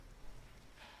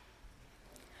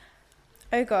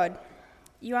O God,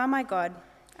 you are my God.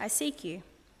 I seek you.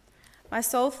 My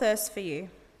soul thirsts for you.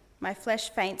 My flesh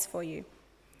faints for you,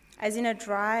 as in a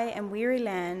dry and weary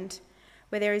land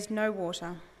where there is no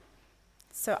water.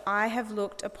 So I have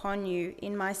looked upon you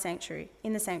in the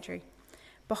sanctuary,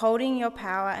 beholding your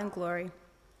power and glory.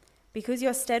 Because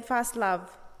your steadfast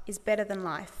love is better than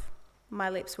life, my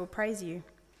lips will praise you.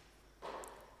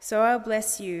 So I will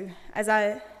bless you as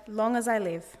long as I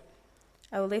live.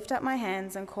 I will lift up my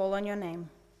hands and call on your name.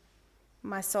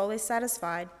 My soul is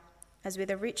satisfied as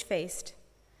with a rich feast,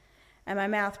 and my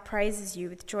mouth praises you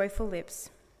with joyful lips.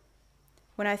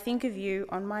 When I think of you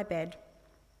on my bed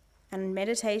and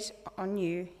meditate on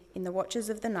you in the watches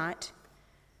of the night,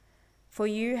 for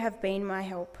you have been my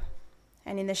help,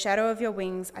 and in the shadow of your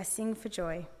wings I sing for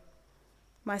joy.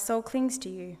 My soul clings to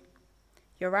you.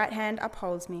 Your right hand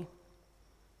upholds me.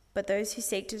 But those who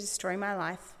seek to destroy my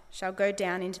life shall go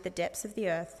down into the depths of the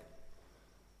earth.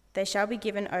 They shall be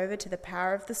given over to the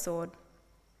power of the sword.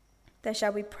 They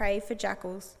shall be prey for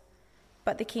jackals,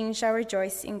 but the king shall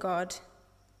rejoice in God.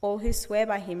 All who swear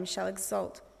by him shall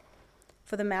exult,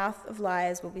 for the mouth of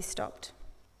liars will be stopped.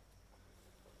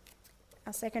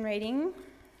 Our second reading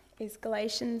is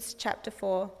Galatians chapter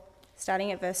 4,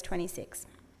 starting at verse 26.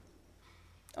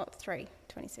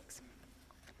 3:26.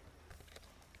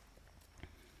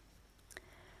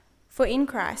 For in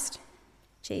Christ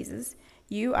Jesus,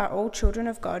 you are all children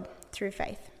of God through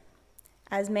faith.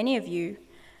 As many of you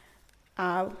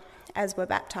as were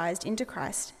baptized into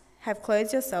Christ have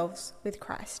clothed yourselves with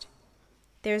Christ.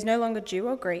 There is no longer Jew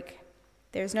or Greek.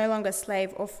 There is no longer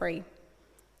slave or free.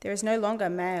 There is no longer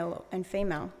male and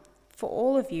female, for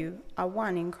all of you are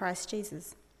one in Christ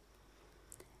Jesus.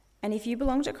 And if you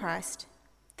belong to Christ,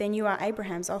 then you are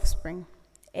Abraham's offspring,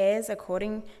 heirs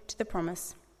according to the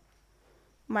promise.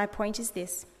 My point is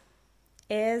this: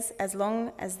 heirs, as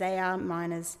long as they are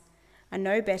minors, are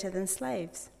no better than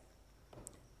slaves,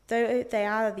 though they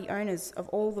are the owners of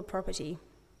all the property,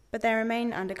 but they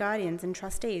remain under guardians and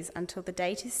trustees until the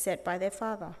date is set by their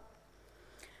father.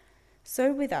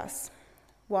 So with us,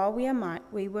 while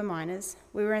we were minors,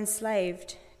 we were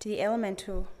enslaved to the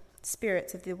elemental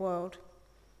spirits of the world.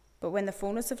 But when the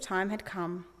fullness of time had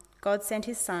come, God sent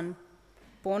his Son,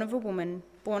 born of a woman,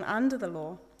 born under the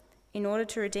law, in order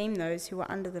to redeem those who were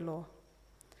under the law,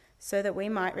 so that we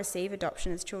might receive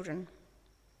adoption as children.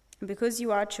 And because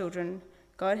you are children,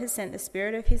 God has sent the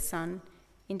Spirit of his Son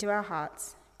into our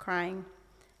hearts, crying,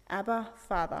 Abba,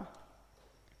 Father.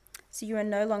 So you are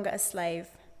no longer a slave,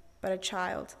 but a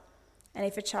child, and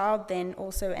if a child, then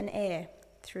also an heir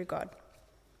through God.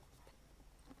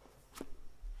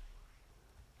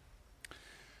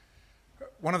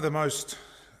 One of the most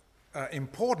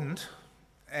important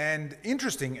and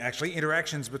interesting, actually,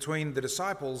 interactions between the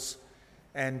disciples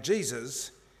and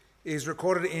Jesus is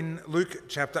recorded in Luke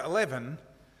chapter 11,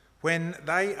 when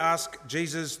they ask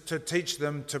Jesus to teach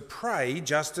them to pray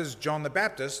just as John the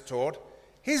Baptist taught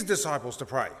his disciples to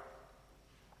pray.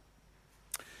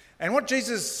 And what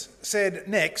Jesus said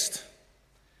next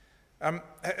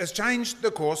has changed the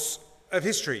course of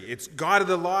history. It's guided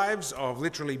the lives of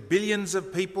literally billions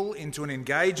of people into an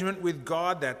engagement with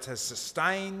God that has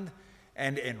sustained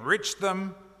and enriched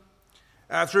them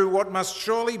through what must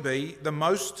surely be the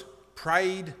most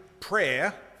prayed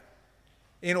prayer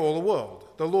in all the world,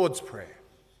 the Lord's Prayer.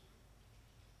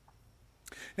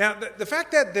 Now, the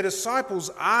fact that the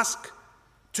disciples ask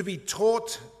to be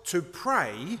taught to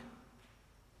pray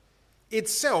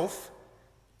itself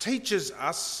teaches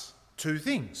us two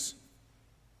things.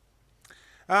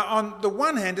 On the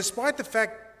one hand, despite the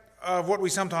fact of what we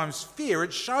sometimes fear,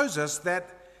 it shows us that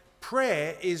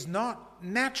prayer is not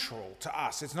natural to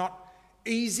us. It's not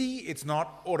easy. It's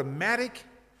not automatic.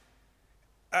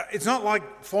 It's not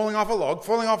like falling off a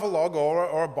log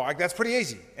or a bike. That's pretty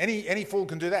easy. Any fool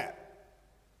can do that.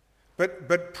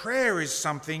 But prayer is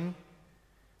something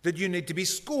that you need to be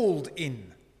schooled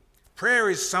in. Prayer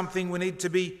is something we need to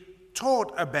be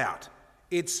taught about.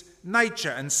 Its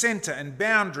nature and centre and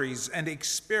boundaries and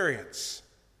experience.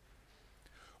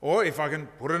 Or if I can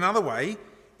put it another way,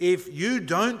 if you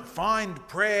don't find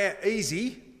prayer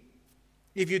easy,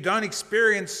 if you don't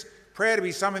experience prayer to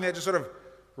be something that just sort of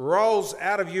rolls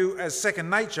out of you as second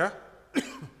nature,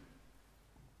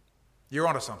 you're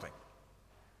onto something.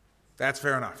 That's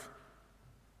fair enough.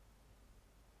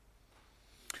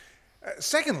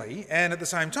 Secondly, and at the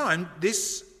same time,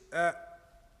 this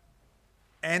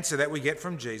answer that we get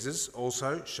from Jesus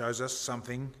also shows us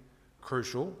something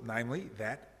crucial, namely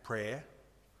that prayer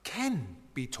can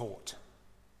be taught.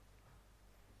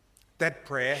 That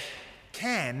prayer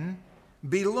can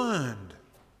be learned.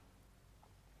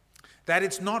 That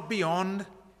it's not beyond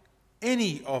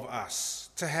any of us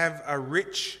to have a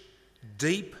rich,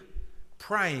 deep,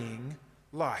 praying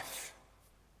life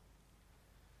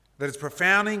that is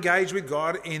profoundly engaged with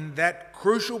God in that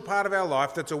crucial part of our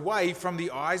life that's away from the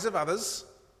eyes of others,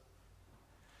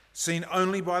 seen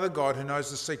only by the God who knows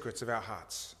the secrets of our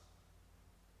hearts.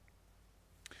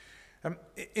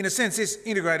 In a sense, this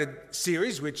integrated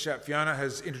series, which Fiona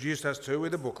has introduced us to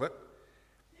with a booklet,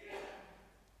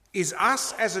 is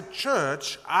us as a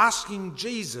church asking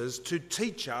Jesus to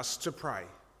teach us to pray.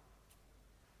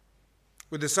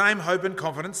 With the same hope and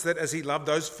confidence that as he loved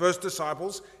those first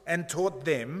disciples and taught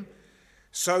them,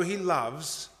 so he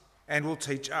loves and will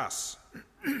teach us.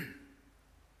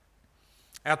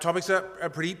 Our topics are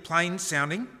pretty plain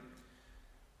sounding.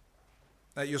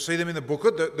 You'll see them in the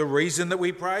booklet, the reason that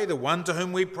we pray, the one to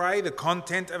whom we pray, the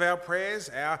content of our prayers,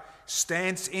 our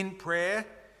stance in prayer,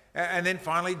 and then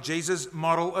finally Jesus'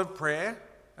 model of prayer,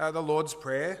 the Lord's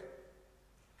Prayer.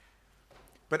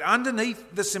 But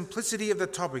underneath the simplicity of the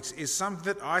topics is something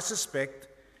that I suspect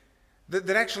that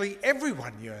actually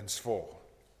everyone yearns for,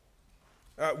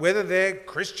 whether they're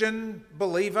Christian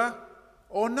believer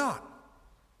or not.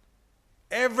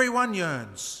 Everyone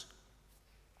yearns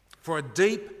for a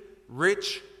deep,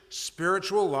 rich,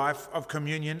 spiritual life of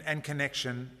communion and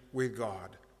connection with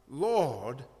God.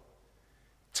 Lord,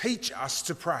 teach us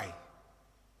to pray.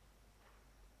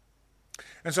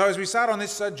 And so as we start on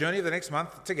this journey of the next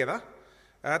month together,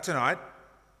 tonight,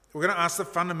 we're going to ask the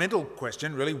fundamental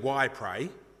question, really, why pray?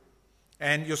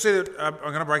 And you'll see that I'm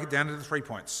going to break it down into 3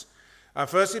 points.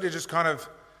 Firstly, to just kind of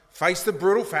face the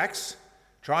brutal facts,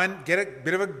 try and get a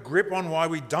bit of a grip on why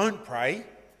we don't pray.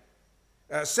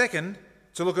 Second,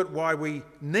 to look at why we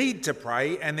need to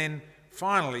pray. And then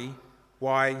finally,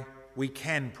 why we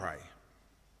can pray.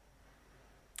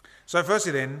 So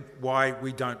firstly then, why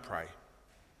we don't pray.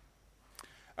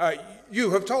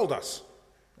 You have told us.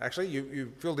 Actually,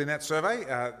 you filled in that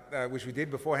survey, which we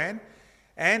did beforehand,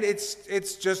 and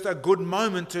it's just a good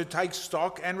moment to take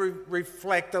stock and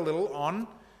reflect a little on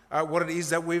what it is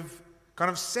that we've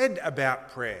kind of said about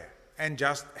prayer and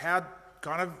just how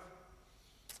kind of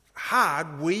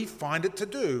hard we find it to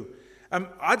do.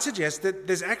 I'd suggest that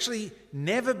there's actually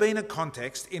never been a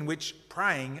context in which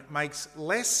praying makes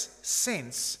less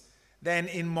sense than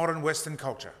in modern Western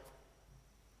culture.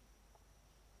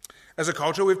 As a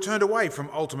culture, we've turned away from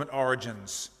ultimate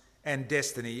origins and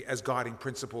destiny as guiding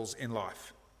principles in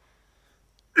life.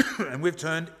 And we've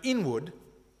turned inward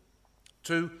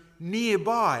to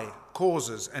nearby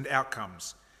causes and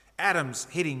outcomes. Atoms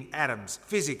hitting atoms,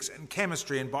 physics and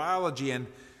chemistry and biology and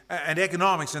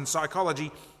economics and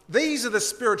psychology. These are the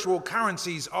spiritual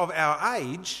currencies of our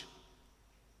age.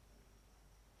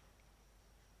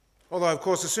 Although, of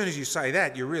course, as soon as you say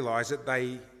that, you realise that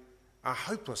they are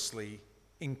hopelessly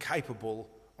incapable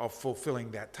of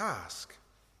fulfilling that task,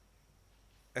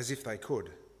 as if they could.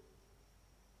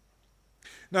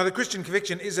 Now, the Christian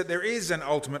conviction is that there is an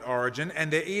ultimate origin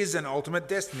and there is an ultimate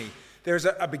destiny. There is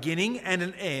a beginning and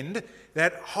an end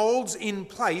that holds in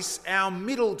place our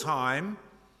middle time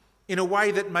in a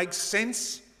way that makes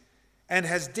sense and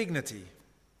has dignity.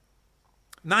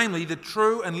 Namely, the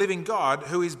true and living God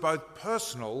who is both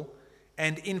personal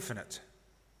and infinite.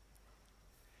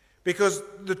 Because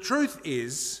the truth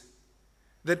is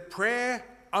that prayer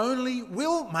only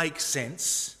will make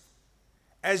sense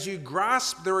as you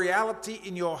grasp the reality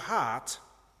in your heart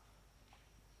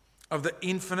of the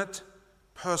infinite,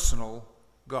 personal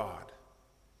God.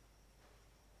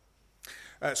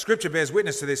 Scripture bears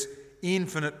witness to this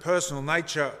infinite, personal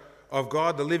nature of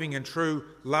God, the living and true,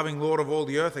 loving Lord of all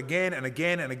the earth, again and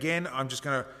again and again. I'm just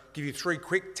going to give you 3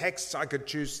 quick texts. I could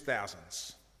choose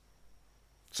thousands.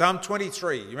 Psalm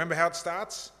 23, you remember how it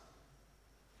starts?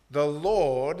 The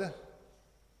Lord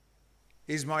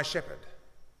is my shepherd.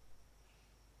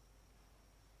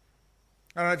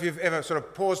 I don't know if you've ever sort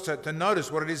of paused to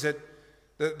notice what it is that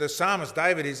the psalmist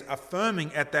David is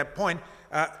affirming at that point.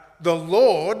 The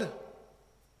Lord,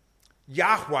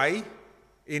 Yahweh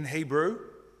in Hebrew,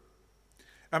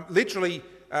 literally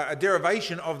a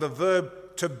derivation of the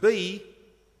verb to be,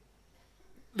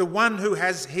 the one who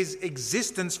has his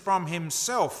existence from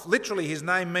himself. Literally, his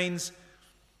name means,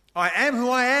 I am who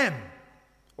I am,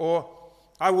 or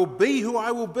I will be who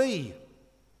I will be.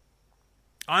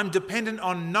 I'm dependent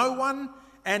on no one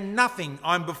and nothing.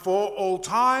 I'm before all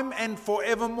time and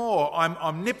forevermore. I'm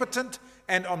omnipotent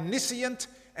and omniscient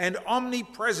and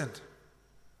omnipresent.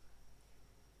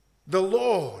 The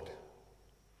Lord.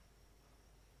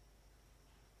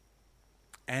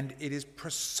 And it is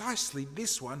precisely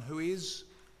this one who is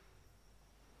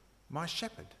my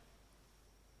shepherd.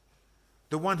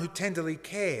 The one who tenderly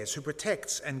cares, who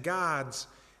protects and guards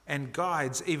and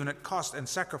guides even at cost and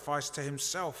sacrifice to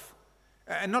himself.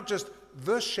 And not just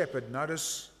the shepherd,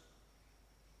 notice,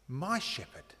 my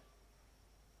shepherd.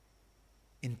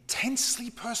 Intensely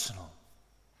personal.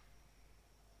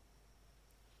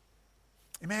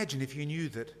 Imagine if you knew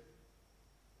that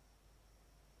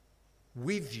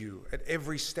with you at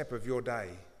every step of your day,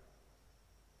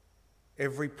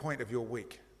 every point of your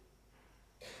week,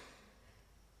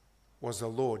 was the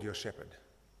Lord your shepherd.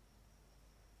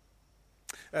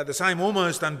 The same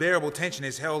almost unbearable tension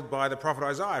is held by the prophet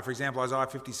Isaiah. For example, Isaiah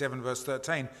 57 verse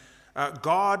 13.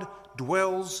 God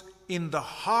dwells in the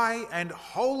high and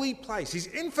holy place. He's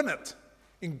infinite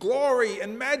in glory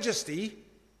and majesty.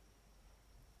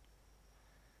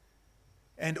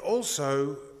 And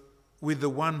also with the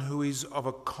one who is of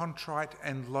a contrite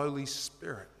and lowly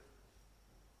spirit.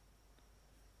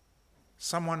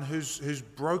 Someone who's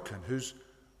broken, who's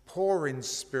poor in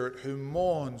spirit, who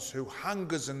mourns, who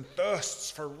hungers and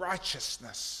thirsts for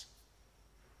righteousness,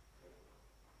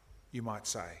 you might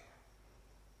say.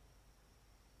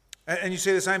 And you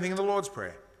see the same thing in the Lord's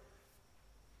Prayer.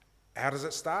 How does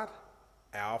it start?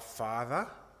 Our Father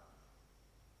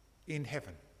in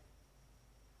heaven.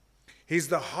 He's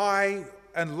the high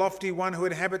and lofty one who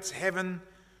inhabits heaven,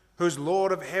 who's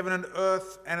Lord of heaven and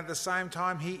earth, and at the same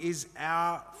time he is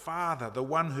our Father, the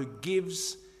one who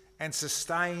gives and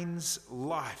sustains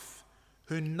life,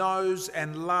 who knows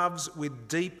and loves with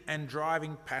deep and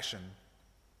driving passion,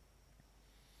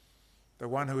 the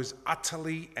one who is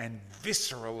utterly and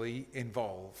viscerally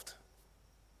involved.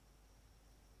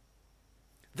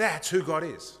 That's who God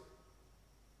is.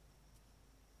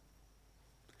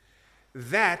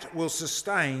 That will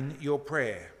sustain your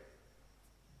prayer.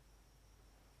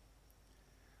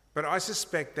 But I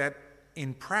suspect that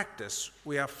in practice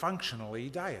we are functionally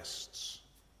deists.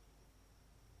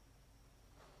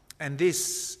 And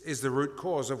this is the root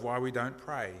cause of why we don't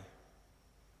pray.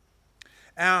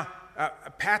 Our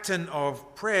pattern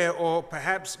of prayer, or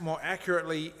perhaps more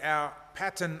accurately, our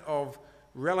pattern of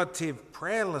relative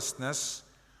prayerlessness,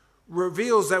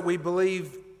 reveals that we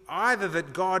believe either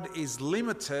that God is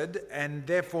limited and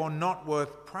therefore not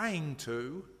worth praying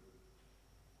to,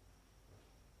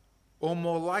 or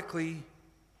more likely,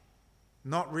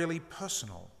 not really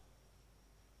personal,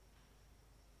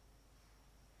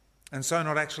 and so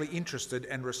not actually interested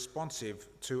and responsive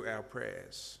to our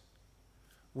prayers.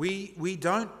 We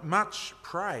don't much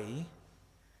pray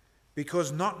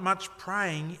because not much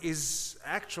praying is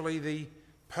actually the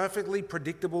perfectly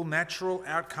predictable natural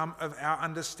outcome of our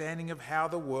understanding of how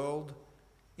the world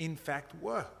in fact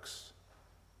works.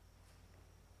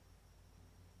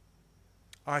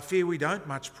 I fear we don't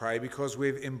much pray because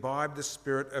we've imbibed the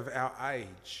spirit of our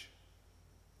age.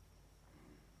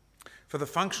 For the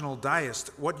functional deist,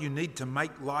 what you need to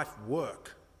make life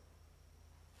work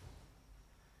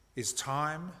is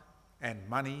time and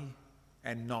money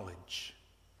and knowledge.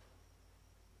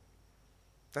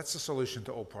 That's the solution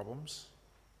to all problems.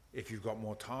 If you've got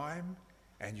more time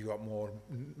and you've got more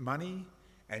money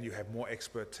and you have more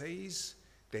expertise,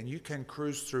 then you can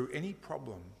cruise through any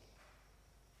problem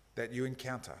that you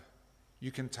encounter.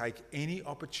 You can take any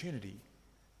opportunity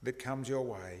that comes your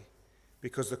way,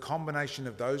 because the combination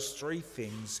of those three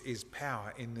things is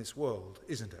power in this world,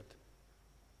 isn't it?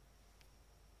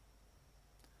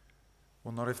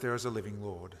 Well, not if there is a living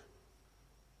Lord.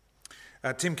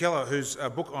 Tim Keller, whose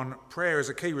book on prayer is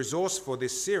a key resource for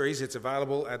this series, it's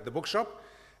available at the bookshop.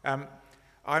 I'm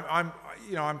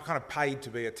kind of paid to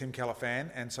be a Tim Keller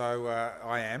fan, and so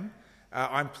I am.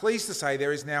 I'm pleased to say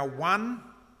there is now one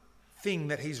thing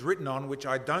that he's written on which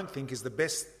I don't think is the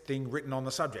best thing written on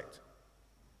the subject.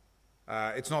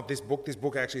 It's not this book. This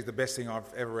book actually is the best thing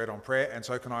I've ever read on prayer, and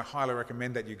so can I highly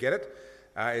recommend that you get it.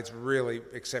 It's really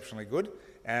exceptionally good,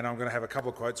 and I'm going to have a couple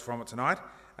of quotes from it tonight.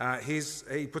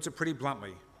 He puts it pretty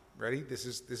bluntly. Ready? This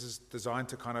is designed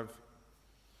to kind of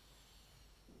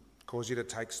cause you to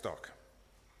take stock.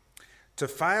 To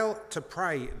fail to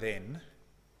pray, then,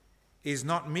 is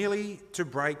not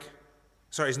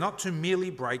to merely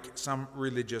break some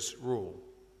religious rule.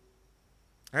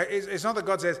 It's not that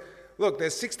God says, look,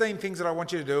 there's 16 things that I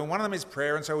want you to do, and one of them is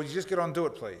prayer, and so would you just get on and do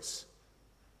it, please?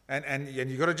 And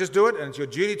you've got to just do it, and it's your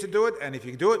duty to do it, and if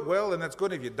you do it well, then that's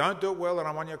good. If you don't do it well, then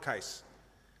I'm on your case.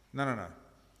 No.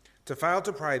 To fail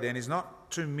to pray, then, is not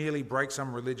to merely break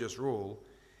some religious rule.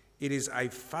 It is a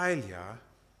failure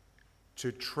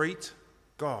to treat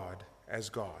God as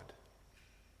God.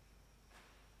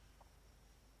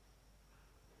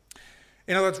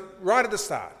 In other words, right at the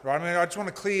start, right? I just want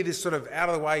to clear this sort of out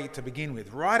of the way to begin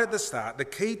with. Right at the start, the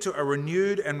key to a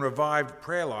renewed and revived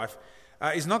prayer life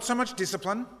is not so much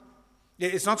discipline.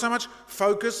 It's not so much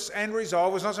focus and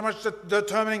resolve. It's not so much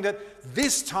determining that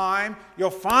this time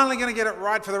you're finally going to get it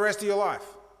right for the rest of your life.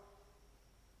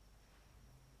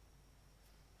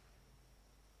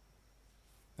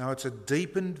 No, it's a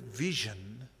deepened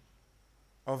vision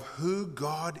of who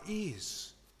God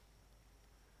is,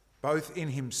 both in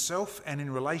himself and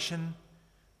in relation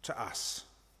to us.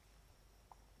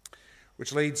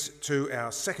 Which leads to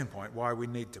our second point, why we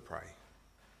need to pray.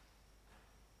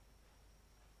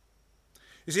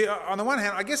 You see, on the one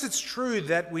hand, I guess it's true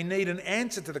that we need an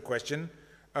answer to the question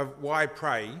of why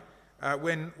pray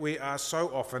when we are so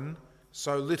often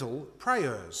so little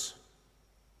prayers.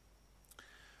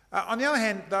 On the other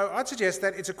hand, though, I'd suggest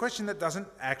that it's a question that doesn't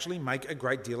actually make a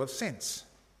great deal of sense.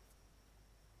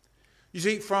 You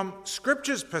see, from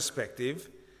Scripture's perspective,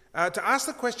 to ask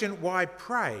the question why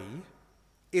pray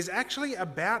is actually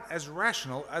about as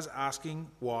rational as asking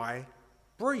why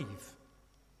breathe.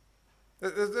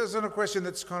 There's not a question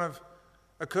that's kind of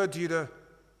occurred to you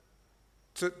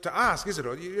to ask, is it?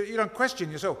 Or you don't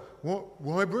question yourself.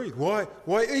 Why breathe? Why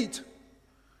eat?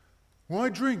 Why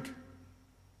drink?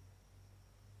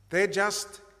 They're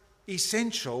just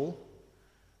essential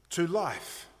to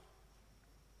life,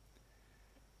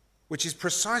 which is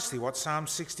precisely what Psalm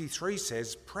 63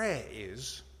 says prayer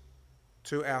is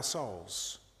to our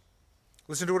souls.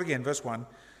 Listen to it again, verse 1.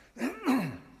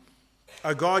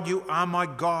 O God, you are my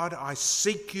God. I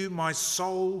seek you. My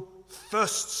soul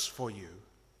thirsts for you.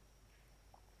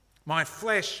 My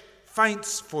flesh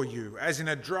faints for you, as in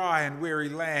a dry and weary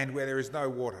land where there is no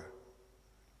water.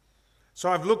 So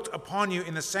I've looked upon you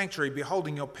in the sanctuary,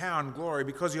 beholding your power and glory.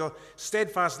 Because your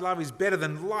steadfast love is better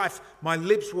than life, my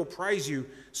lips will praise you.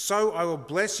 So I will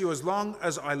bless you as long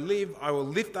as I live. I will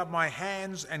lift up my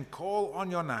hands and call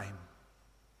on your name.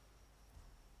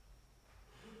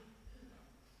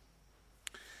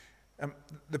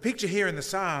 The picture here in the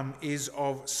psalm is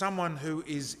of someone who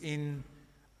is in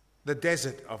the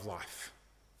desert of life,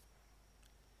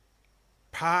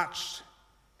 parched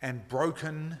and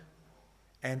broken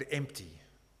and empty.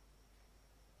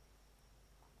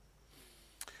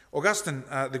 Augustine,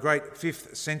 the great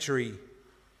 5th century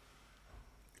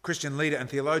Christian leader and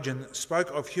theologian, spoke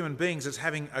of human beings as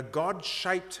having a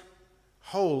God-shaped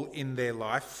hole in their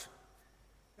life,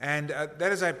 and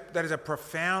that is a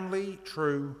profoundly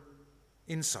true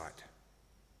insight.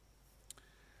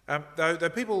 Though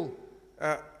people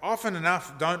often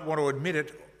enough don't want to admit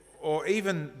it or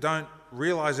even don't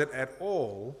realise it at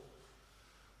all,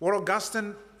 what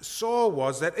Augustine saw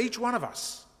was that each one of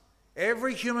us,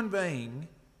 every human being,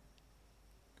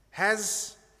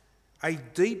 has a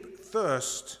deep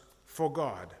thirst for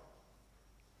God.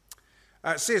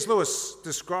 C.S. Lewis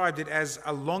described it as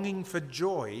a longing for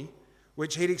joy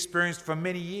which he'd experienced for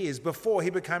many years before he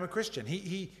became a Christian.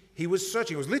 He was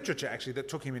searching. It was literature, actually, that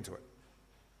took him into it.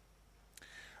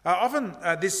 Often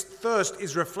this thirst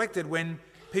is reflected when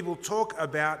people talk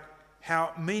about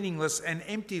how meaningless and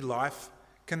empty life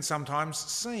can sometimes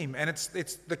seem. And it's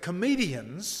the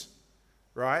comedians,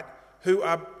 right, who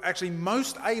are actually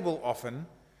most able often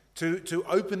to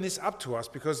open this up to us,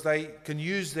 because they can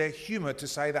use their humour to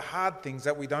say the hard things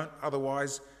that we don't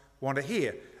otherwise want to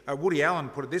hear. Woody Allen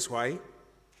put it this way: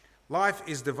 life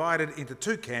is divided into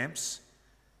two camps,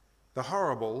 the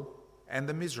horrible and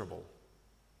the miserable.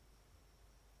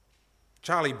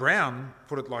 Charlie Brown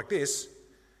put it like this: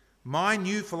 my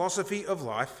new philosophy of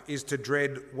life is to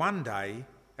dread one day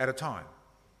at a time.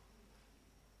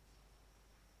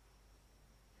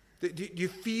 Do you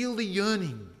feel the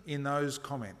yearning in those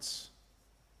comments?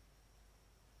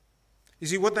 You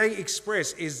see, what they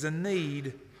express is the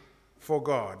need for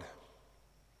God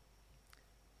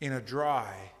in a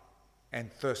dry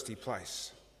and thirsty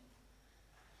place.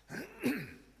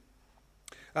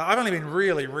 I've only been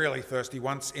really, really thirsty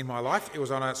once in my life. It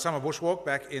was on a summer bushwalk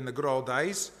back in the good old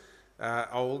days, in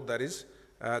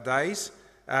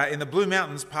the Blue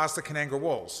Mountains past the Canangra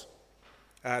Walls.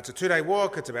 It's a 2-day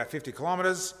walk. It's about 50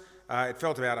 kilometres. It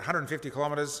felt about 150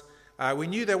 kilometres. We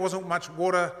knew there wasn't much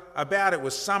water about. It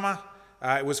was summer.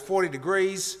 It was 40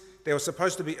 degrees. There was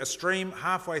supposed to be a stream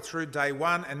halfway through day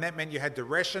one, and that meant you had to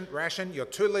ration your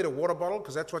 2-litre water bottle,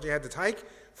 because that's what you had to take,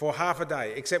 for half a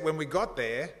day. Except when we got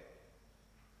there,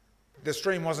 the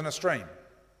stream wasn't a stream.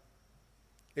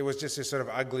 It was just this sort of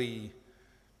ugly,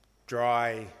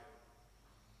 dry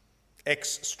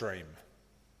X-stream.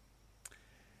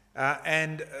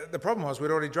 And the problem was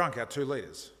we'd already drunk our 2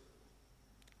 litres.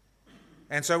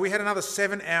 And so we had another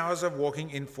 7 hours of walking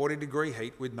in 40-degree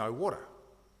heat with no water.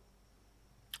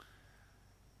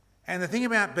 And the thing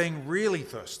about being really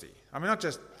thirsty, I mean, not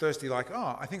just thirsty like,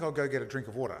 oh, I think I'll go get a drink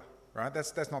of water, right?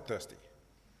 That's not thirsty.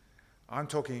 I'm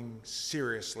talking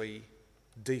seriously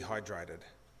dehydrated.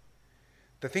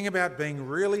 The thing about being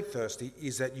really thirsty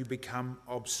is that you become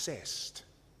obsessed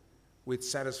with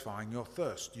satisfying your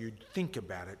thirst. You think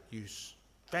about it, you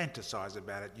fantasize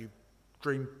about it, you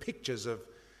dream pictures of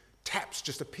taps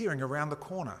just appearing around the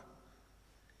corner.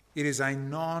 It is a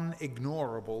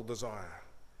non-ignorable desire.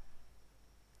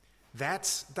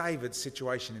 That's David's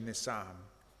situation in this psalm.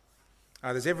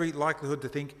 There's every likelihood to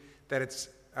think that it's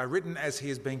written as he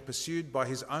is being pursued by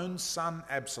his own son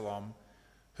Absalom,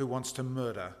 who wants to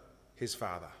murder his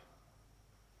father.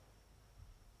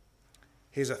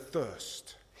 Here's a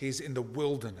thirst. He's in the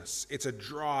wilderness. It's a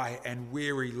dry and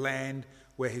weary land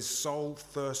where his soul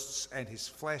thirsts and his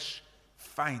flesh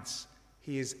faints.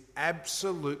 He is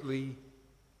absolutely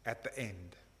at the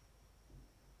end.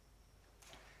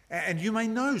 And you may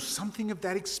know something of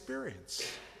that experience.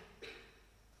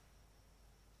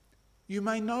 You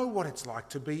may know what it's like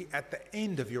to be at the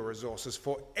end of your resources,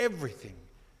 for everything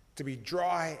to be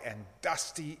dry and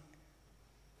dusty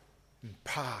and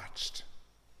parched.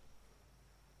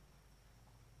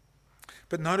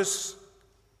 But notice,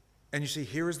 and you see,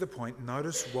 here is the point,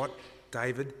 notice what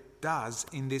David does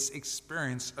in this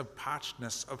experience of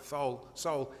parchedness of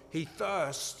soul. He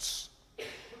thirsts,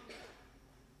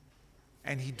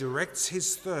 and he directs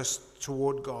his thirst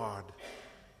toward God.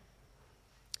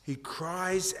 He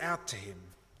cries out to him.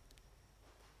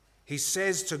 He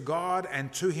says to God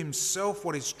and to himself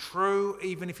what is true,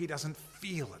 even if he doesn't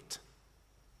feel it,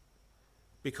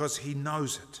 because he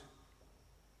knows it.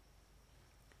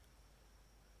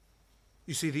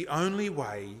 You see, the only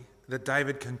way that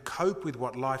David can cope with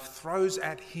what life throws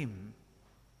at him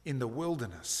in the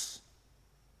wilderness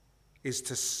is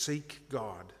to seek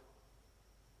God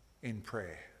in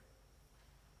prayer.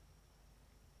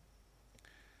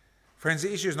 Friends,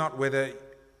 the issue is not whether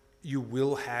you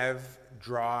will have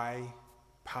dry,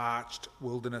 parched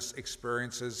wilderness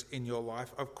experiences in your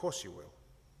life. Of course you will.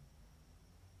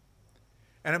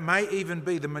 And it may even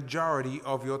be the majority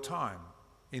of your time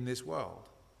in this world,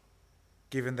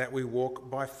 given that we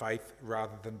walk by faith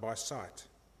rather than by sight.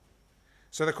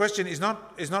 So the question is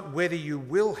not whether you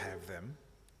will have them.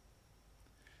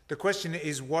 The question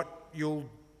is what you'll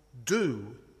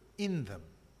do in them.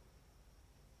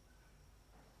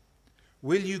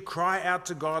 Will you cry out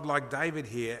to God like David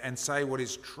here and say what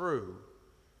is true?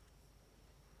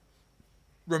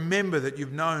 Remember that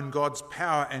you've known God's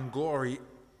power and glory.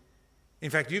 In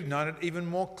fact, you've known it even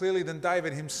more clearly than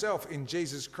David himself in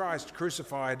Jesus Christ,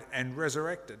 crucified and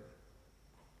resurrected.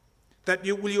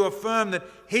 Will you affirm that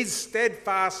his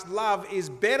steadfast love is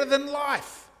better than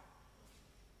life?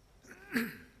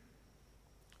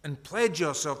 And pledge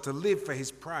yourself to live for his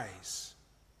praise.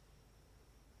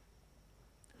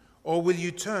 Or will you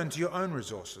turn to your own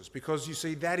resources? Because you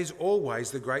see, that is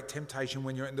always the great temptation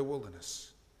when you're in the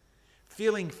wilderness.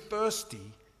 Feeling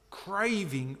thirsty,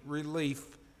 craving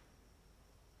relief.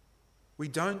 We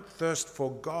don't thirst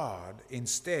for God.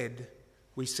 Instead,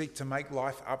 we seek to make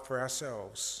life up for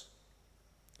ourselves,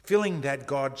 filling that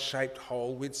God-shaped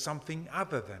hole with something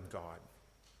other than God,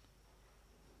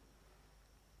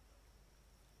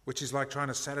 which is like trying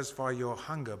to satisfy your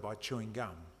hunger by chewing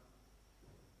gum.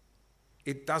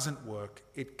 It doesn't work.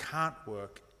 It can't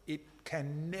work. It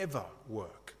can never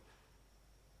work.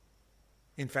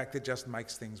 In fact, it just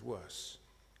makes things worse.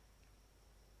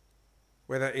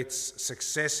 Whether it's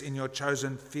success in your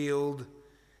chosen field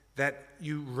that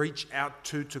you reach out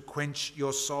to quench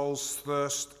your soul's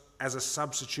thirst as a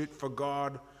substitute for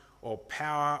God, or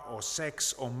power, or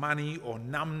sex, or money, or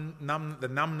the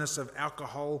numbness of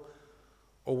alcohol,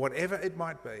 or whatever it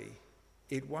might be,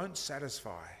 it won't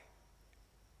satisfy,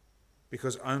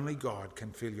 because only God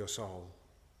can fill your soul.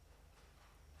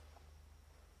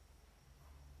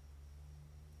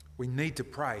 We need to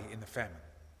pray in the famine.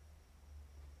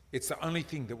 It's the only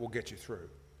thing that will get you through.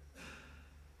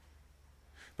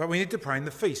 But we need to pray in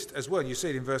the feast as well. You see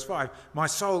it in verse 5. My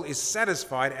soul is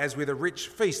satisfied as with a rich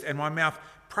feast, and my mouth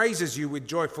praises you with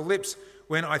joyful lips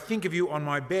when I think of you on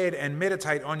my bed and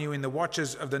meditate on you in the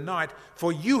watches of the night,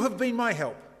 for you have been my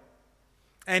help.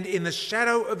 And in the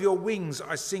shadow of your wings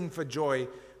I sing for joy.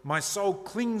 My soul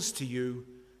clings to you.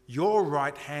 Your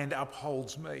right hand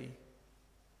upholds me.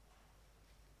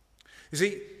 You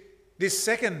see, this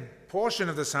second portion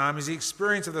of the psalm is the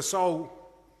experience of the soul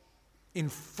in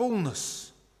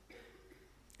fullness.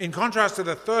 In contrast to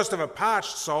the thirst of a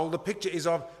parched soul, the picture is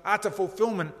of utter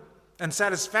fulfillment and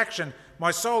satisfaction. My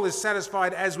soul is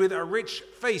satisfied as with a rich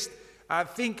feast.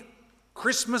 Think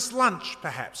Christmas lunch,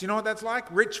 perhaps. You know what that's like?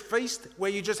 Rich feast,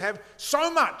 where you just have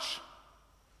so much.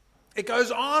 It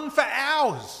goes on for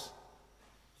hours.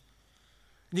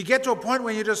 And you get to a point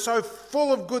where you're just so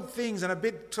full of good things and a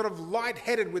bit sort of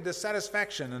light-headed with the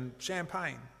satisfaction and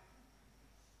champagne.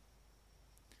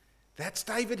 That's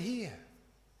David here.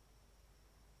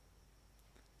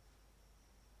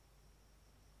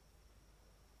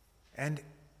 And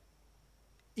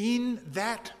in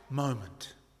that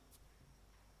moment,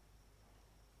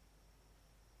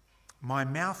 my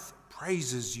mouth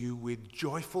praises you with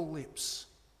joyful lips.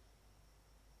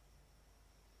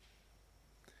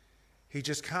 He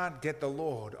just can't get the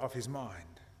Lord off his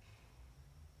mind.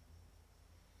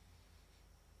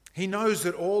 He knows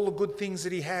that all the good things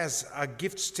that he has are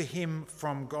gifts to him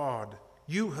from God.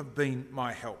 You have been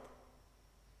my help.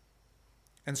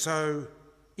 And so,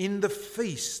 in the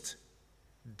feast,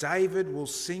 David will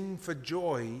sing for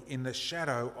joy in the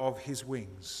shadow of his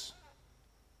wings.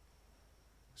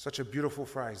 Such a beautiful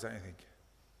phrase, don't you think?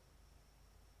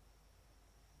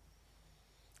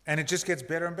 And it just gets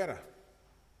better and better.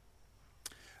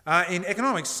 In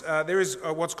economics, there is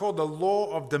what's called the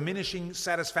law of diminishing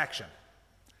satisfaction.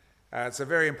 It's a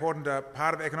very important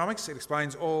part of economics. It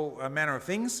explains all manner of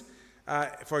things.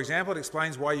 For example, it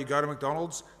explains why you go to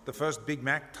McDonald's, the first Big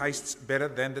Mac tastes better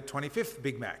than the 25th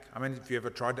Big Mac. I mean, if you ever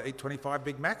tried to eat 25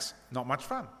 Big Macs, not much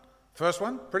fun. First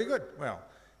one, pretty good. Well,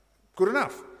 good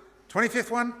enough. 25th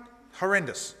one,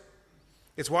 horrendous.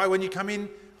 It's why when you come in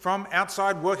from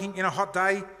outside working in a hot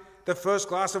day, the first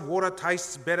glass of water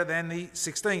tastes better than the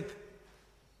 16th.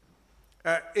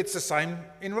 It's the same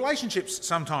in relationships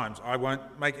sometimes. I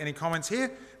won't make any comments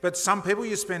here, but some people,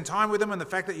 you spend time with them and the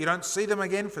fact that you don't see them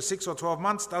again for 6 or 12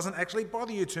 months doesn't actually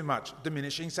bother you too much.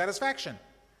 Diminishing satisfaction.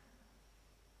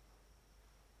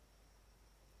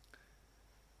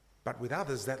 But with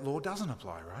others, that law doesn't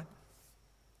apply, right?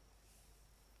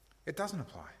 It doesn't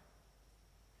apply.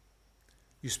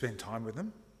 You spend time with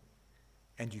them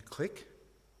and you click,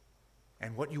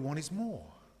 and what you want is more.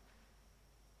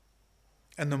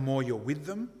 And the more you're with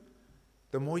them,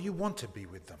 the more you want to be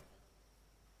with them.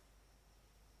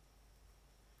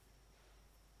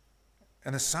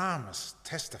 And the psalmist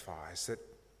testifies that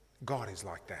God is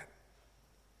like that.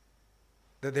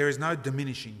 That there is no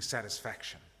diminishing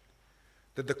satisfaction.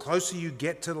 That the closer you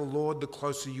get to the Lord, the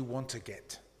closer you want to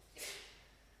get.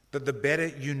 That the better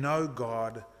you know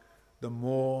God, the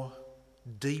more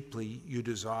deeply you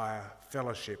desire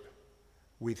fellowship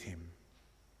with him.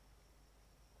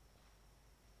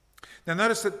 Now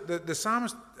notice that the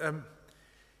psalmist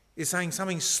is saying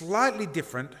something slightly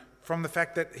different from the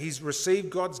fact that he's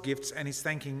received God's gifts and he's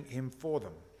thanking him for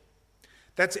them.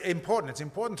 That's important. It's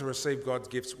important to receive God's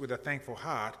gifts with a thankful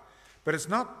heart, but it's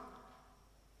not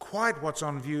quite what's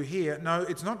on view here. No,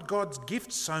 it's not God's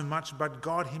gift so much, but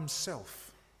God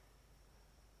himself.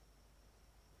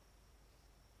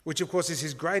 Which of course is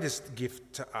his greatest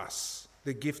gift to us,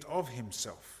 the gift of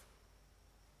himself.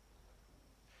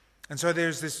 And so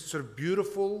there's this sort of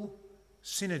beautiful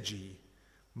synergy.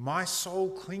 My soul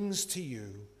clings to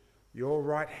you, your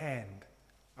right hand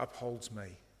upholds me.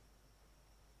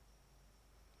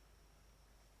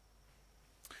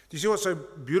 Do you see what's so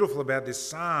beautiful about this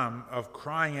psalm of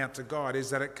crying out to God is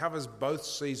that it covers both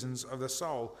seasons of the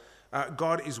soul.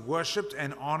 God is worshipped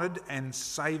and honoured and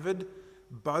savoured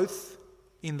both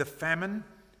in the famine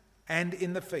and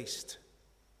in the feast.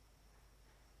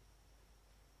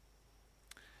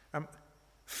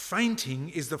 Fainting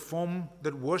is the form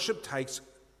that worship takes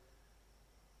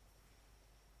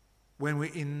when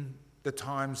we're in the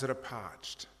times that are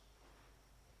parched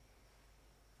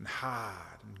and hard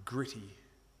and gritty.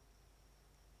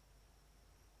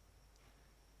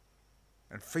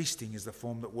 And feasting is the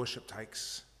form that worship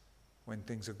takes when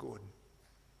things are good.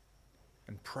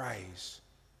 And praise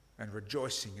and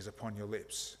rejoicing is upon your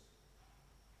lips.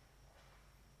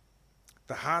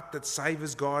 The heart that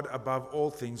savours God above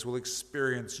all things will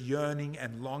experience yearning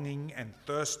and longing and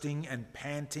thirsting and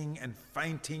panting and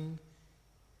fainting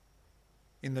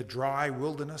in the dry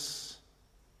wilderness.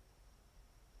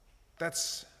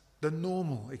 That's the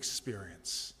normal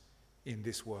experience in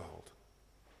this world.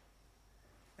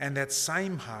 And that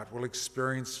same heart will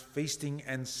experience feasting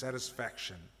and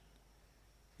satisfaction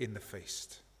in the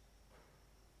feast.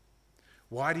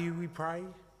 Why do we pray?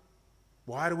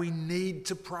 Why do we need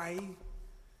to pray?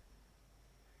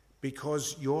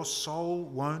 Because your soul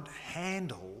won't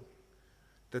handle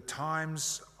the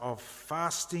times of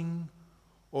fasting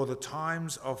or the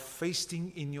times of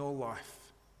feasting in your life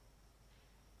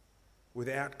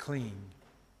without clinging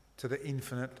to the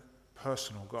infinite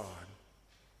personal God.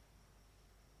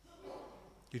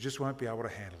 You just won't be able to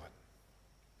handle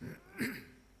it.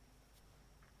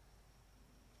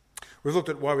 We've looked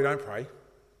at why we don't pray,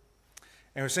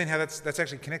 and we've seen how that's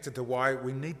actually connected to why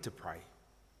we need to pray.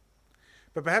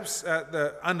 But perhaps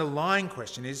the underlying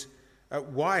question is,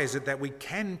 why is it that we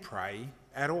can pray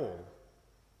at all?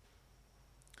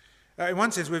 In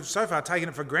one sense, we've so far taken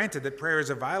it for granted that prayer is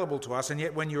available to us, and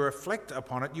yet when you reflect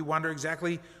upon it, you wonder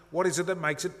exactly what is it that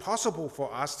makes it possible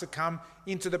for us to come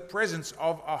into the presence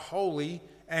of a holy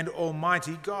and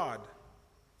almighty God.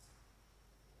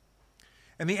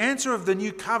 And the answer of the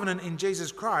new covenant in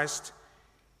Jesus Christ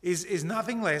is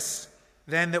nothing less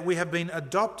than that we have been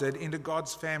adopted into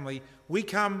God's family. We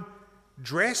come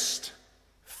dressed,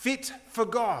 fit for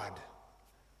God.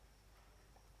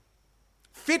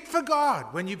 Fit for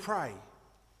God when you pray,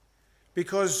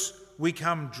 because we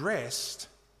come dressed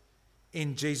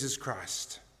in Jesus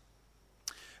Christ.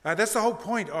 That's the whole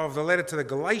point of the letter to the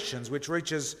Galatians, which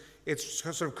reaches its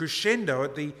sort of crescendo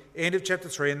at the end of chapter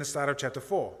 3 and the start of chapter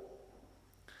 4.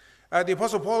 The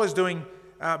Apostle Paul is doing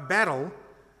battle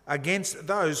against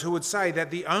those who would say that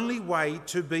the only way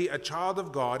to be a child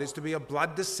of God is to be a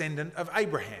blood descendant of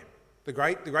Abraham, the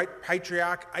great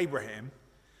patriarch Abraham,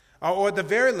 or at the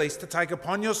very least to take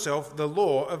upon yourself the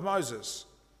law of Moses.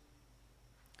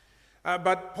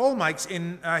 But Paul makes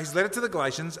in his letter to the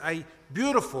Galatians a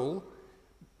beautiful,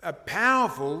 a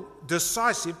powerful,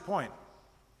 decisive point.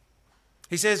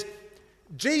 He says,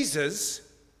 Jesus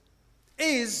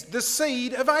is the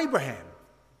seed of Abraham.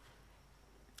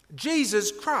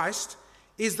 Jesus Christ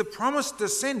is the promised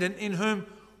descendant in whom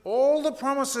all the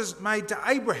promises made to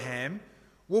Abraham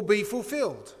will be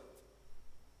fulfilled.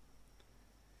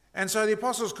 And so the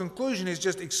apostle's conclusion is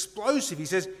just explosive. He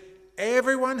says,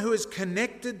 everyone who is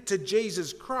connected to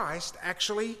Jesus Christ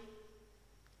actually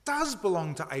does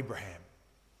belong to Abraham.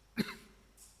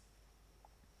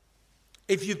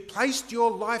 If you've placed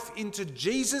your life into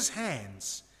Jesus'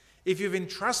 hands, if you've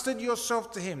entrusted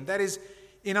yourself to him, that is,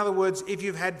 in other words, if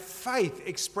you've had faith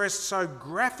expressed so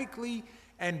graphically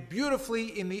and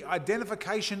beautifully in the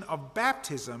identification of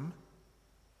baptism,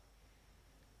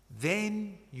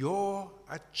 then you're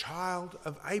a child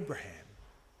of Abraham.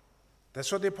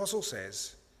 That's what the apostle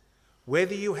says,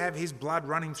 whether you have his blood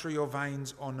running through your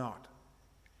veins or not.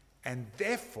 And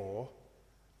therefore,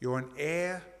 you're an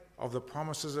heir of the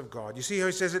promises of God. You see how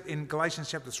he says it in Galatians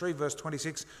chapter 3, verse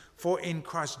 26, for in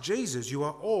Christ Jesus you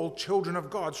are all children of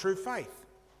God through faith.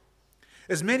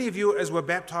 As many of you as were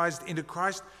baptized into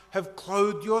Christ have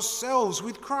clothed yourselves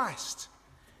with Christ.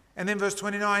 And then verse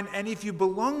 29, and if you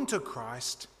belong to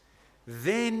Christ,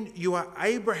 then you are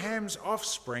Abraham's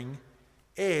offspring,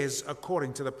 heirs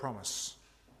according to the promise.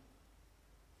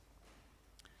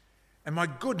 And my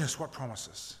goodness, what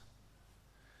promises.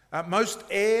 Most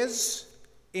heirs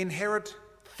inherit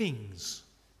things.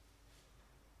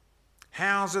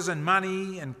 Houses and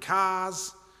money and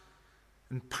cars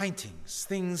and paintings.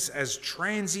 Things as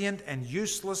transient and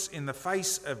useless in the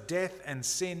face of death and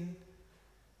sin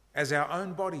as our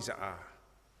own bodies are.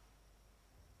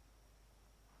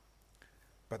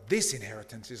 But this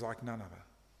inheritance is like none other.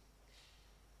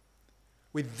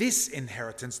 With this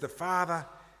inheritance, the Father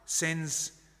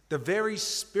sends the very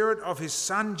Spirit of his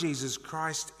Son, Jesus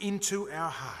Christ, into our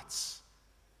hearts.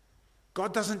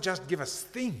 God doesn't just give us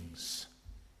things.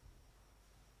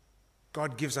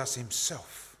 God gives us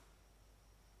himself.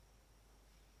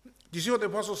 Do you see what the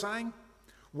apostle's saying?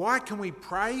 Why can we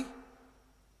pray?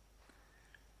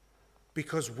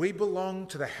 Because we belong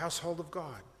to the household of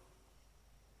God.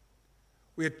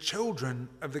 We are children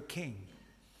of the King.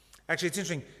 Actually, it's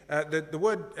interesting. The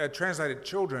word translated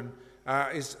children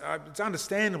it's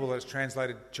understandable that it's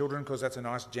translated children because that's a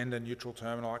nice gender-neutral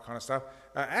term and all that kind of stuff.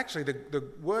 Actually, the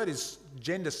word is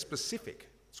gender-specific.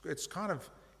 It's kind of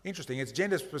interesting. It's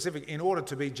gender-specific in order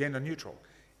to be gender-neutral.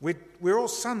 We're all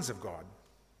sons of God.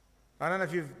 I don't know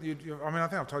if I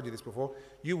think I've told you this before.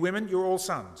 You women, you're all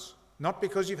sons. Not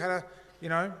because you've had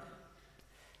a,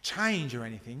 change or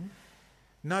anything.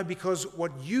 No, because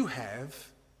what you have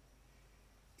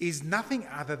is nothing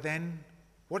other than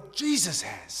what Jesus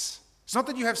has. It's not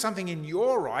that you have something in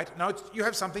your right. No, you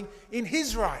have something in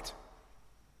his right.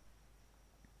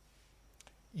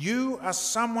 You are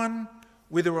someone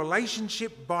with a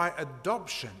relationship by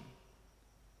adoption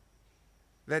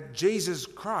that Jesus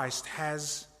Christ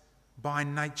has by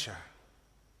nature.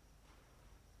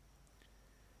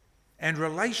 And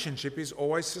relationship is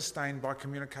always sustained by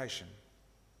communication.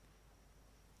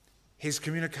 His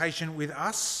communication with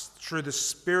us through the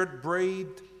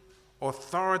Spirit-breathed,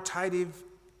 authoritative,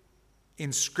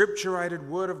 inscripturated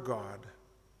Word of God,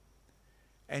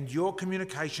 and your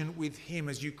communication with him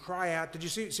as you cry out. Did you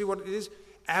see what it is?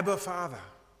 Abba, Father.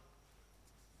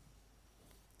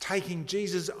 Taking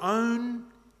Jesus' own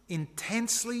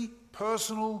intensely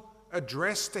personal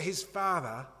address to his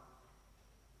Father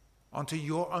onto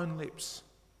your own lips.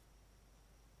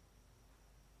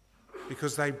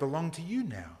 because they belong to you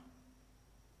now.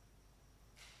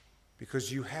 Because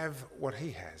you have what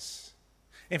he has.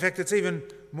 In fact, it's even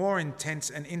more intense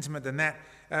and intimate than that.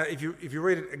 If you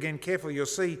read it again carefully, you'll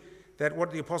see that what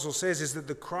the apostle says is that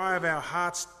the cry of our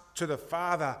hearts to the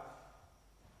Father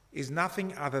is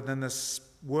nothing other than the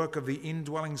work of the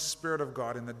indwelling Spirit of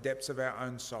God in the depths of our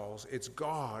own souls. It's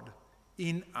God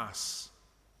in us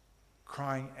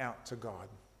crying out to God,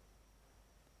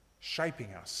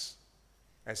 shaping us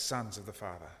as sons of the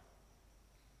Father.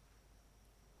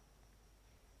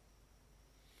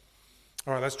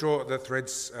 All right, let's draw the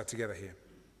threads together here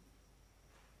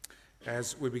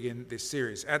as we begin this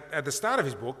series. At the start of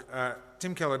his book,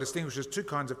 Tim Keller distinguishes two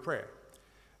kinds of prayer.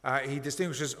 He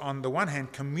distinguishes, on the one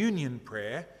hand, communion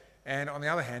prayer, and on the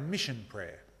other hand, mission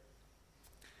prayer.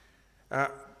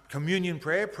 Communion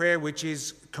prayer, prayer which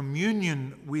is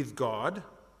communion with God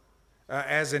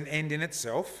as an end in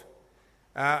itself.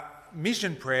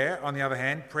 Mission prayer, on the other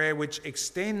hand, prayer which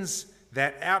extends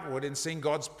that outward in seeing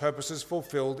God's purposes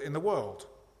fulfilled in the world.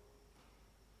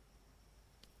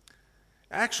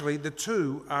 Actually, the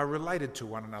two are related to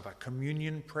one another,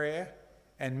 communion prayer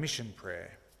and mission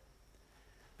prayer,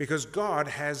 because God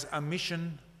has a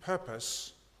mission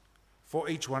purpose for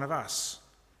each one of us,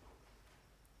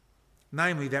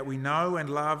 namely that we know and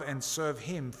love and serve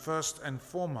him first and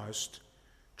foremost,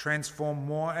 transform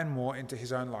more and more into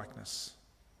his own likeness.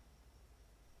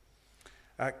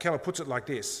 Keller puts it like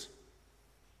this: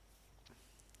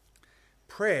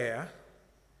 prayer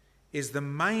is the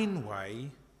main way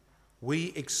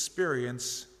we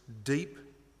experience deep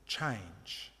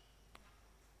change.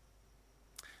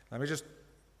 Let me just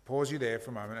pause you there for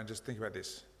a moment and just think about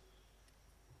this.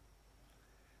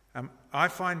 I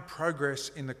find progress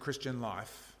in the Christian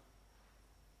life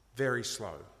very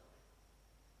slow.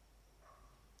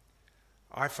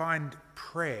 I find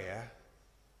prayer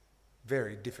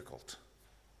very difficult.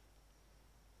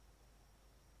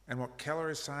 And what Keller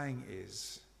is saying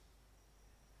is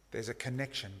there's a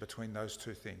connection between those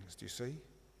two things. Do you see?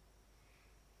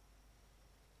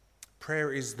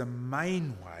 Prayer is the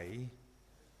main way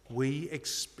we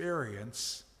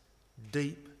experience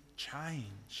deep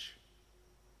change.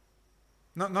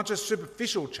 Not just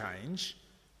superficial change,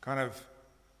 kind of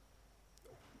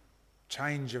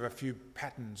change of a few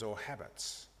patterns or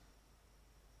habits.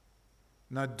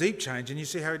 No, deep change, and you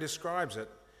see how he describes it,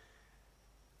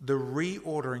 the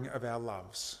reordering of our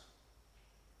loves.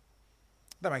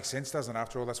 That makes sense, doesn't it?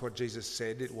 After all, that's what Jesus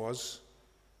said it was,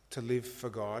 to live for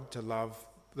God, to love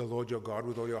the Lord your God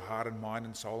with all your heart and mind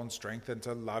and soul and strength, and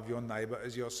to love your neighbour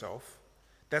as yourself.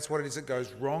 That's what it is that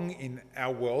goes wrong in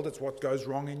our world. It's what goes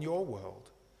wrong in your world.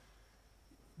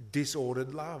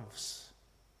 Disordered loves.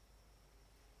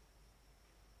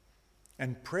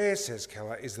 And prayer, says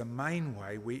Keller, is the main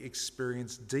way we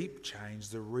experience deep change,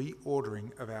 the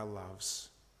reordering of our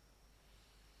loves.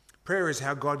 Prayer is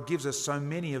how God gives us so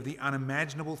many of the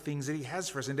unimaginable things that he has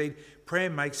for us. Indeed, prayer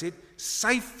makes it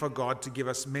safe for God to give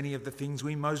us many of the things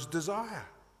we most desire.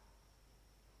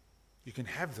 You can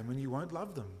have them and you won't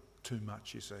love them too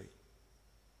much, you see,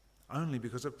 only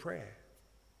because of prayer.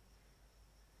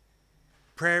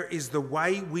 Prayer is the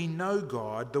way we know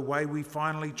God, the way we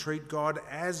finally treat God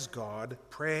as God.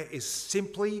 Prayer is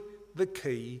simply the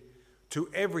key to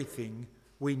everything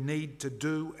we need to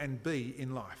do and be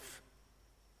in life.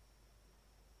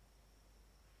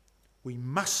 We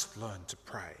must learn to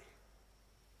pray.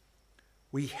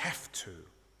 We have to.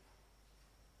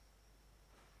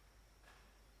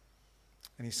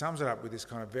 And he sums it up with this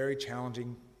kind of very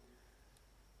challenging,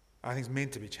 I think it's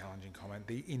meant to be challenging comment.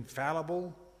 The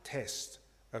infallible test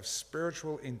of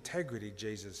spiritual integrity,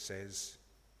 Jesus says,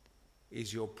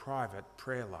 is your private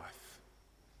prayer life.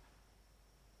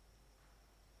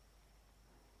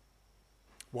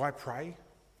 Why pray?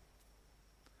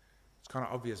 It's kind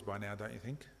of obvious by now, don't you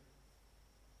think?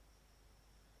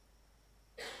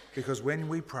 Because when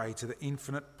we pray to the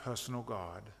infinite personal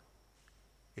God,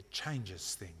 it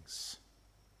changes things.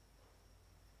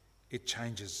 It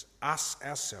changes us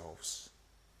ourselves,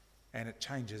 and it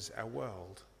changes our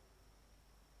world.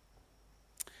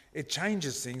 It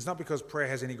changes things not because prayer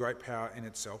has any great power in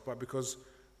itself, but because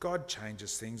God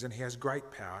changes things, and he has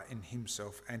great power in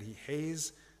himself, and he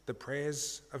hears the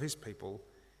prayers of his people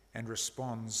and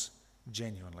responds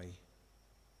genuinely.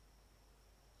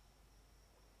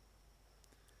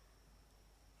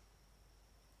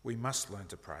 We must learn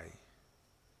to pray.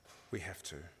 We have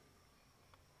to.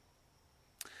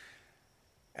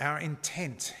 Our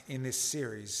intent in this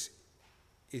series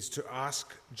is to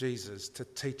ask Jesus to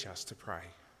teach us to pray.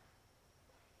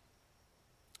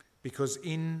 Because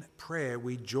in prayer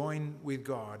we join with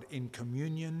God in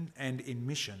communion and in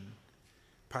mission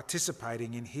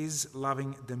participating in his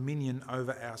loving dominion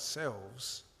over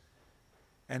ourselves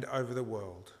and over the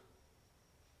world.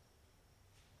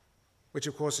 Which,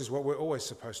 of course, is what we're always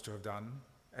supposed to have done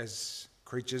as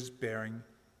creatures bearing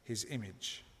his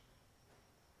image.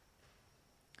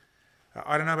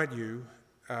 I don't know about you,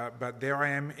 but there I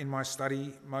am in my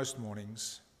study most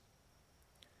mornings,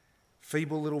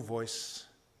 feeble little voice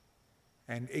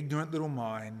and ignorant little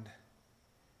mind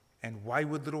and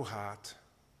wayward little heart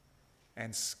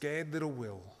and scared little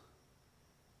will.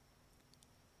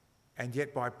 And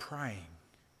yet by praying,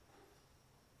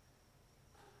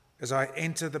 as I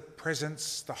enter the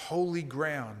presence, the holy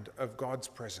ground of God's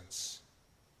presence,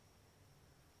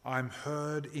 I'm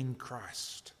heard in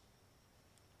Christ.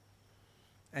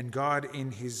 And God,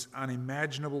 in his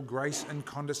unimaginable grace and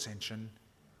condescension,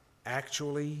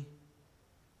 actually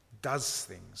does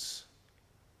things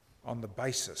on the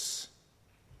basis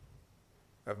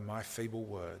of my feeble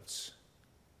words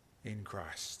in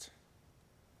Christ.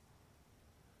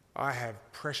 I have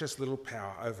precious little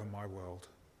power over my world,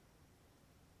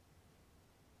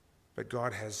 but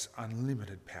God has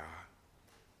unlimited power.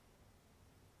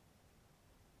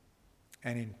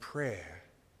 And in prayer,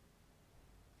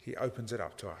 he opens it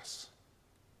up to us.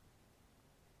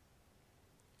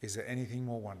 Is there anything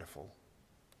more wonderful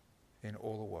in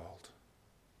all the world?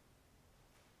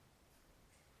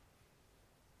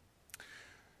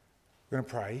 We're going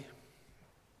to pray.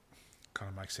 Kind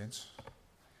of makes sense.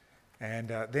 And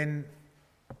then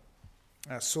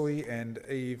Sully and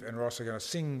Eve and Ross are going to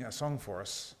sing a song for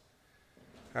us,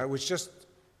 which just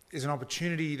is an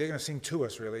opportunity. They're going to sing to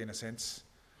us, really, in a sense.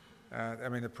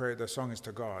 The song is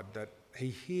to God, that he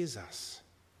hears us.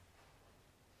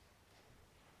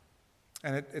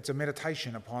 And it's a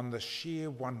meditation upon the sheer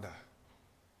wonder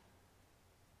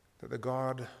that the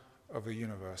God of the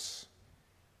universe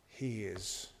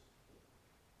hears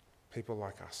people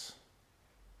like us.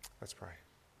 Let's pray.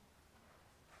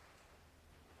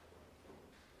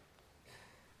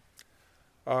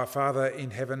 Our Father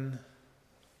in heaven,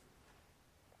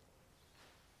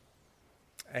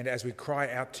 and as we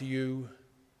cry out to you,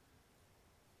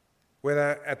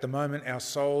 whether at the moment our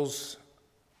souls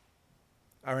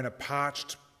are in a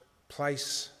parched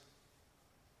place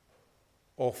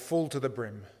or full to the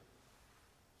brim,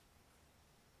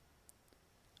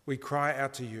 we cry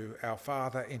out to you, our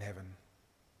Father in heaven.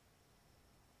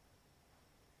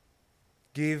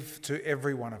 Give to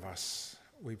every one of us,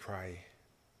 we pray,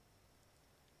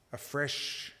 a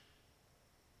fresh,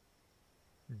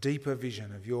 deeper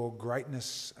vision of your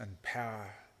greatness and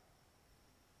power,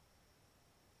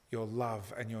 your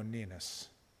love and your nearness,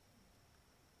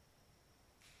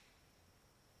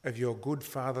 of your good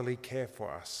fatherly care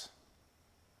for us,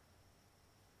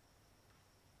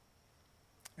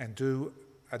 and do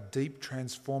a deep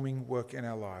transforming work in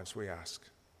our lives, we ask.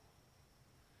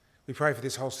 We pray for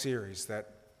this whole series that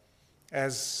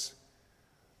as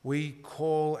we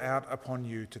call out upon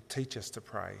you to teach us to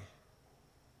pray,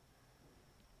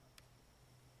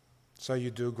 so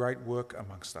you do great work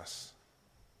amongst us,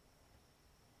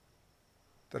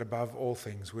 that above all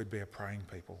things we'd be a praying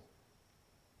people,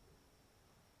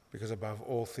 because above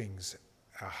all things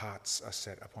our hearts are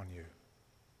set upon you.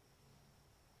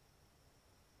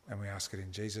 And we ask it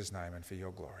in Jesus' name and for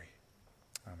your glory.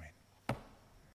 Amen.